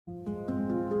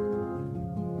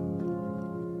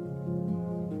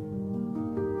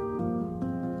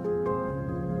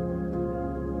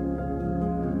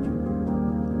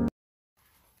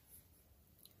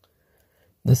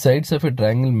sides of a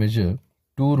triangle measure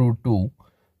 2 root 2,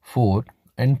 4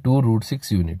 and 2 root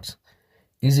 6 units.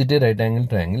 Is it a right angle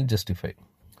triangle? Justify.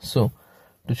 So,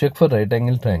 to check for right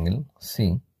angle triangle,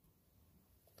 see,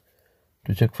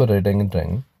 to check for right angle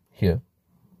triangle, here,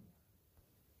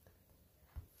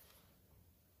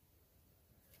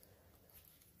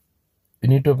 we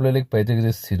need to apply like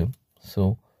Pythagoras theorem.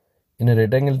 So, in a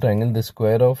right angle triangle, the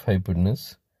square of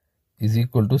hypotenuse is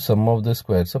equal to sum of the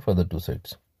squares of other two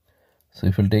sides. So,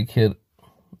 if you take here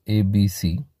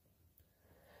ABC,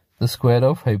 the square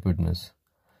of hypotenuse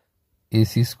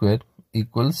AC square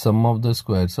equals sum of the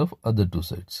squares of other two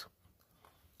sides.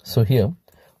 So, here,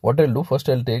 what I'll do, first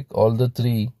I'll take all the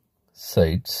three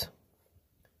sides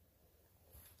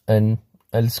and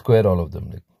I'll square all of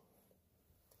them. Like,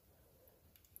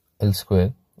 I'll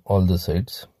square all the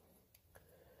sides.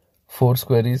 4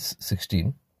 square is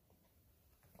 16.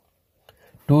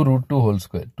 2 root 2 whole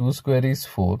square. 2 square is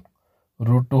 4.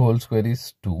 Root 2 whole square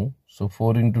is 2. So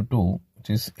 4 into 2, which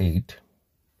is 8.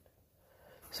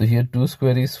 So here 2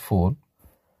 square is 4.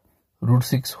 Root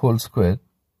 6 whole square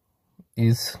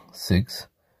is 6.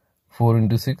 4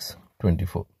 into 6,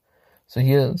 24. So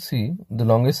here, see, the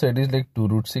longest side is like 2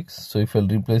 root 6. So if I'll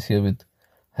replace here with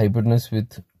hypotenuse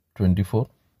with 24.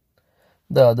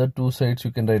 The other two sides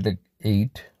you can write like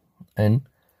 8 and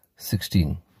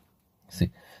 16. See,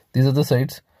 these are the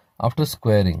sides after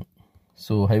squaring.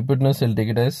 So hypotenuse I'll take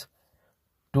it as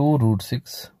 2 root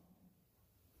 6.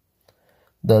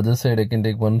 The other side I can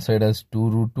take one side as 2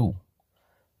 root 2.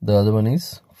 The other one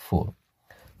is 4.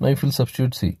 Now if you'll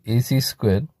substitute, see, AC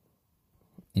square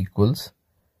equals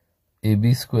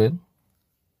AB square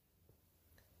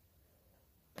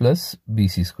plus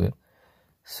BC square.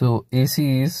 So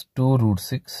AC is 2 root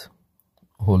 6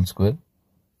 whole square.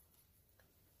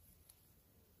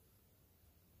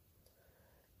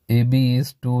 AB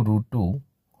is 2 root 2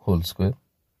 whole square.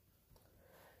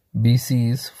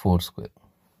 BC is 4 square.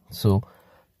 So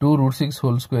 2 root 6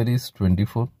 whole square is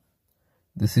 24.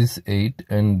 This is 8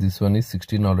 and this one is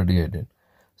 16 already added.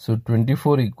 So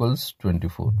 24 equals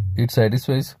 24. It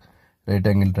satisfies right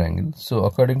angle triangle. So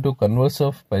according to converse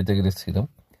of Pythagoras theorem,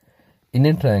 in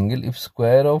a triangle, if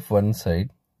square of one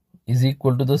side is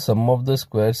equal to the sum of the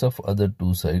squares of other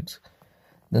two sides,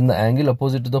 then the angle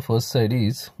opposite to the first side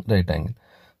is right angle.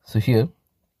 So here,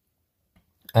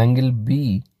 angle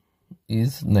B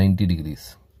is 90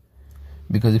 degrees.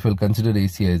 Because if you consider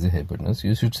AC as a hypotenuse,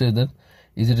 you should say that,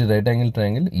 is it a right angle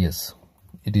triangle? Yes,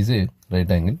 it is a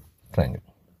right angle triangle.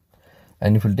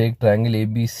 And if you take triangle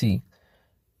ABC,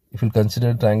 if you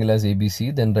consider triangle as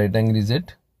ABC, then right angle is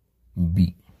at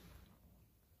B.